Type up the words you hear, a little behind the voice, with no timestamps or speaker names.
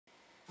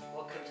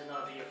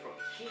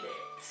kill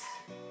it.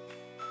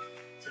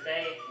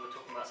 Today we're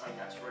talking about something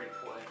that's really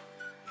important,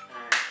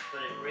 but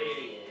it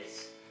really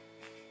is,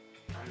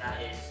 and that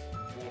is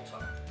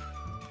water.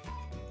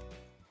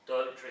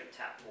 Don't drink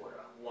tap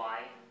water.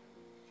 Why?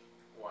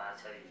 Why, I'll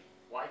tell you.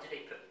 Why do they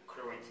put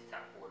chlorine to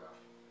tap water?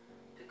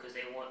 Because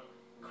they want,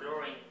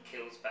 chlorine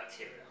kills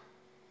bacteria.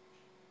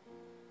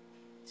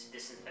 It's a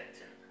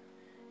disinfectant.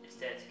 It's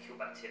there to kill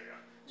bacteria.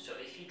 So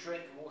if you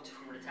drink water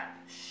from the tap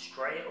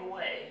straight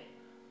away,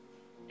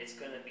 it's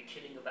going to be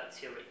killing the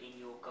bacteria in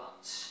your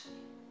guts.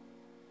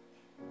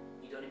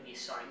 You don't need to be a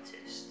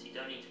scientist. You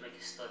don't need to make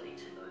a study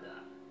to know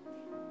that.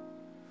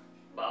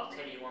 But I'll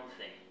tell you one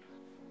thing.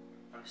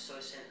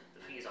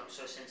 The thing is, I'm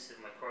so sensitive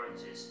to my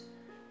crohns is,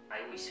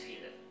 I always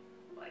feel it.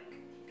 Like,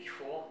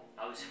 before,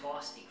 I was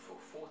fasting for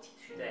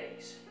 42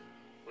 days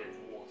with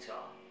water,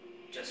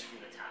 just from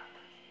the tap.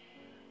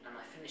 And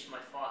I finished my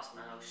fast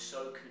and I was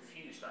so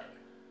confused, like,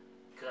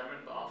 because I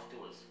remember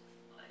afterwards,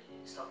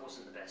 stuff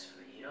wasn't the best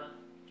for me, you know?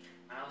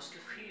 And I was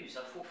confused.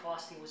 I thought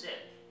fasting was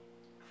it.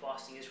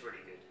 Fasting is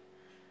really good.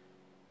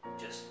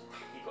 Just,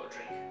 you got to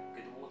drink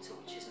good water,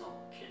 which is not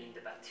killing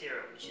the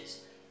bacteria, which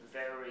is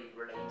very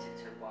related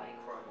to why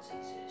Crohn's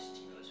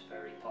exist. You know, it's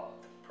very part of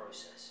the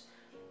process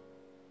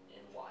in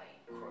why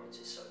Crohn's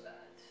is so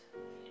bad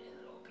in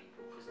a lot of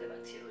people, because the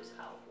bacteria is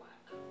out of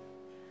whack.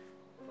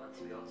 With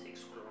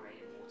antibiotics,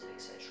 chlorinated water,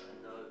 etc., and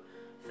no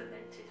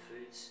fermented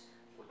foods,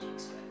 what do you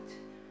expect?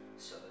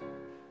 So,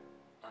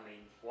 I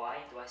mean,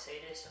 why do I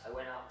say this? I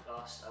went out a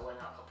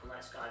couple of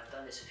nights ago. I've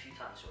done this a few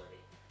times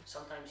already.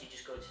 Sometimes you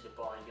just go to the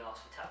bar and you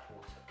ask for tap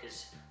water,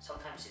 because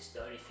sometimes it's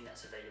the only thing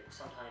that's available.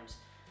 Sometimes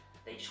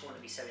they just want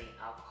to be selling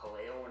alcohol.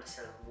 They don't want to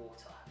sell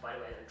water. By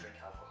the way, I don't drink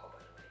alcohol,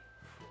 by the way,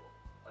 for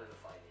over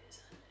 5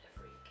 years,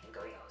 and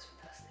going out is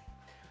fantastic.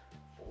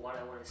 But what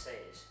I want to say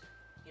is,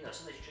 you know,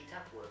 sometimes you drink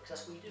tap water because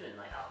that's what you're doing,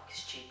 like out,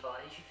 it's cheaper.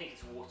 If you think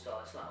it's water,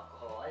 it's not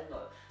alcohol. I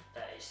know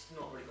that it's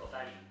not really got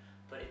value,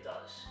 but it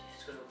does.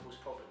 If it's going to cause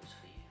problems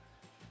for you.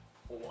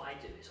 Or what I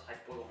do is I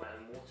boil my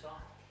own water.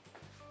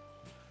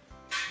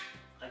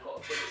 I got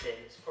a bit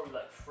in, it's probably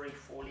like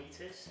 3-4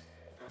 litres.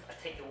 I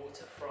take the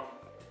water from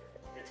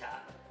the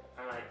tap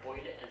and I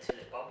boil it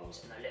until it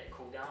bubbles and I let it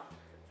cool down,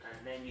 and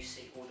then you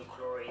see all the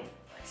chlorine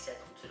like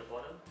settle to the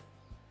bottom,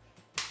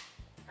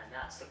 and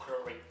that's the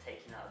chlorine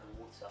taken out of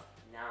the water.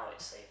 Now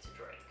it's safe to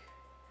drink.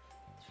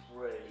 It's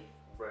really,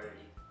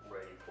 really,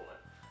 really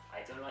important.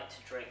 I don't like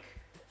to drink,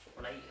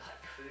 when I eat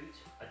like food,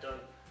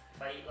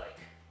 if I eat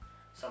like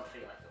something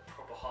like a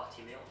proper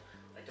hearty meal,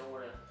 I don't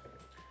want to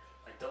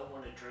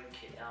drink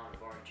it down with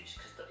orange juice,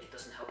 because it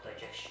doesn't help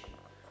digestion.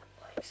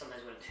 Like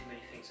sometimes when too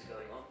many things are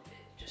going on, it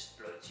just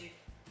bloats you.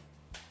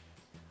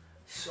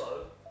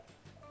 So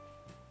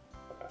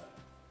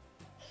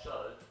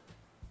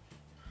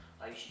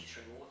I usually just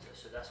drink water.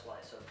 So that's why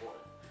it's so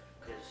important.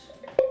 Because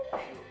if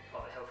you're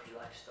part of a healthy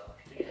lifestyle,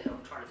 if you're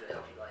trying to do a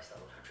healthy lifestyle,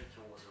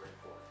 drinking water is really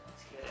important.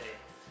 Okay.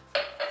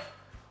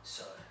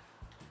 So,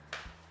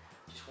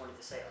 just wanted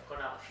to say, I've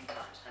gone out a few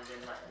times, and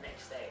then like the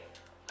next day,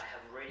 I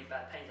have really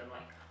bad pains. I'm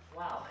like,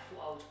 wow, I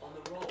thought I was on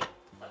the roll,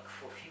 like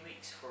for a few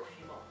weeks, for a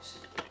few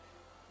months.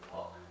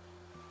 What?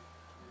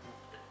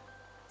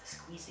 The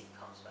squeezing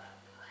comes back.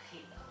 I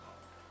hate that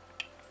part.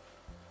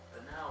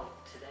 But now,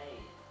 today,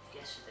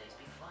 yesterday's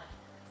been fine.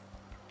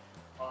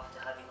 After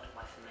having like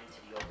my fermented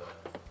yogurt,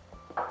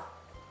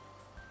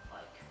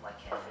 like my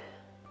kefir,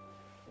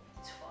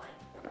 it's fine.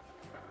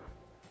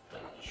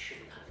 But you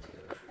shouldn't have to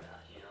go through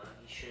that, you know?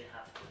 You shouldn't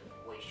have to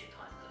waste your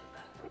time going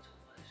backwards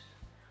almost.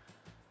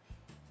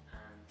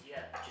 And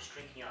yeah, just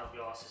drinking out of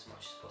glass as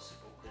much as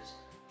possible, because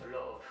a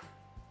lot of,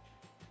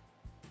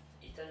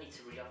 you don't need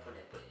to read up on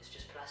it, but it's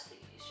just plastic.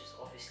 It's just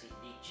obviously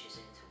leaches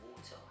into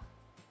water.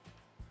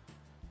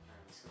 And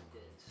it's not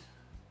good.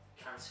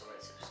 Cancer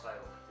rates have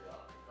skyrocketed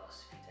up in the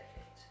last few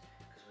decades,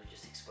 because we're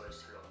just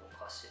exposed to a lot more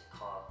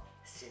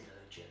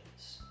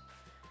carcinogens,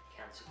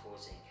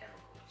 cancer-causing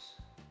chemicals.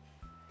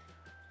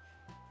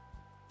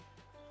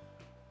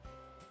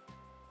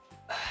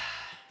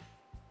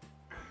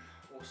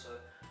 Also,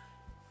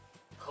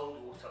 cold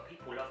water.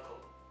 People love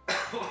cold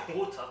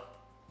water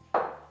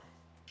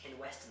in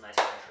westernized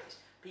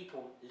countries.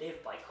 People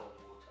live by cold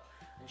water.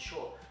 And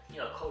sure, you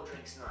know, cold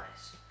drink's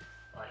nice,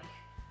 like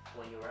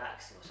when you're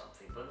relaxing or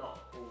something, but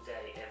not all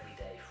day, every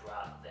day,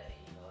 throughout the day.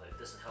 You know, it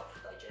doesn't help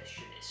for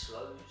digestion. It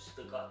slows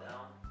the gut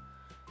down.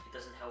 It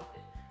doesn't help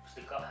it,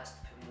 because the gut has to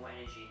put more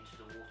energy into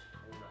the water to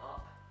warm it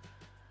up,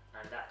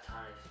 and that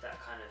kind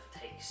of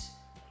takes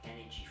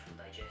energy from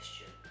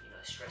digestion. You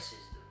know,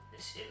 stresses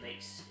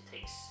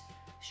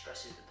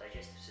stresses the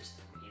digestive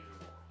system even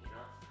more. You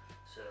know,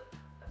 so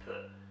I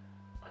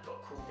got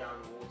cooled down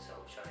water,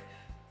 which I've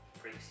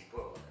previously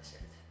boiled, like I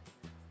said,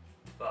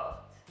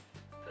 but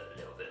put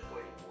a little bit of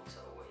boiling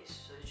water always,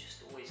 so it's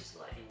just always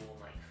slightly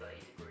warm, like 30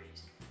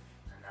 degrees,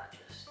 and that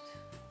just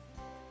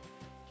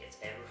gets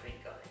everything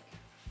going.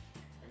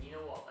 And you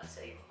know what, I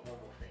say one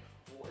more thing,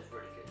 water is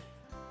really good.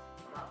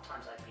 The amount of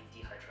times I've been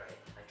dehydrated,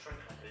 I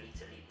drink like a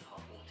litre and a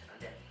half water,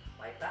 and then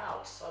my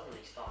bowels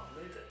suddenly start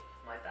moving.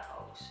 My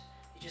bowels,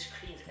 it just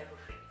cleans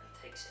everything and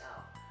takes it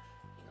out,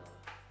 you know.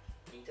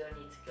 don't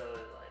need to go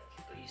like,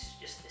 but you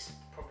just, this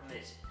problem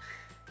is,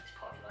 this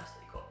part of your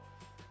lifestyle, you've got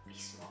to be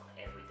smart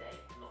every day,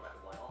 not like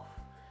one off,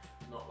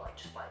 not like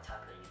just buy a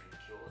tablet and you've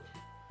been cured.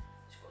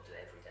 You've got to do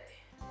it every day,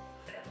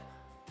 forever.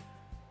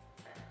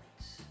 And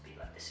be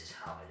like, this is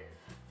how I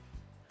live.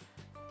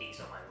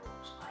 These are my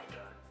rules, I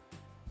don't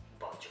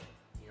budge on.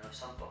 You know,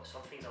 some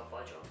things I'll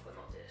budge on, but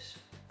not this.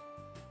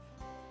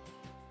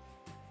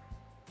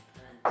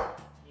 And,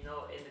 you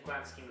know, in the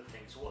grand scheme of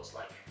things, what's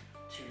like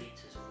 2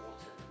 litres of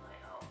water a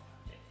night out?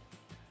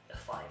 A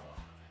fiver.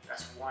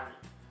 That's one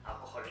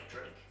alcoholic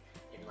drink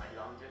in like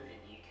London, in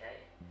the UK.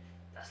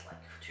 That's like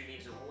 2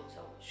 litres of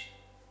water, which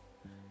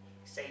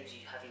saves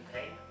you having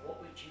pain. What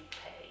would you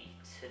pay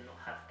to not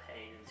have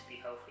pain and to be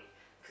healthy?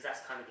 Because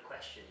that's kind of the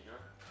question, you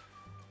know?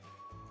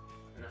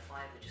 And a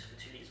fiver just for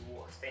 2 litres of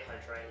water, stay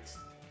hydrated,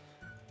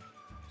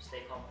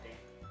 stay pumping,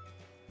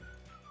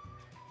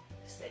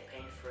 stay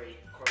pain free,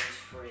 Crohn's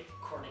free,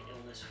 chronic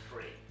illness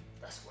free.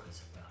 That's what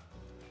it's about.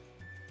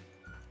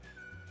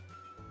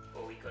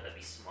 But we gotta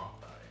be smart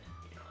about it,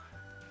 you know.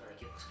 When they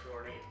give us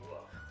chlorinated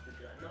water, we'll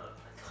be like, no,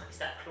 it's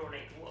that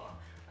chlorinated water,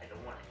 I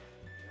don't want it,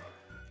 you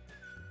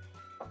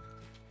know.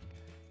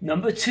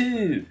 Number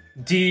 2,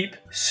 deep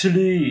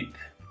sleep.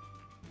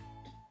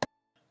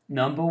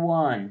 Number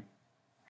 1,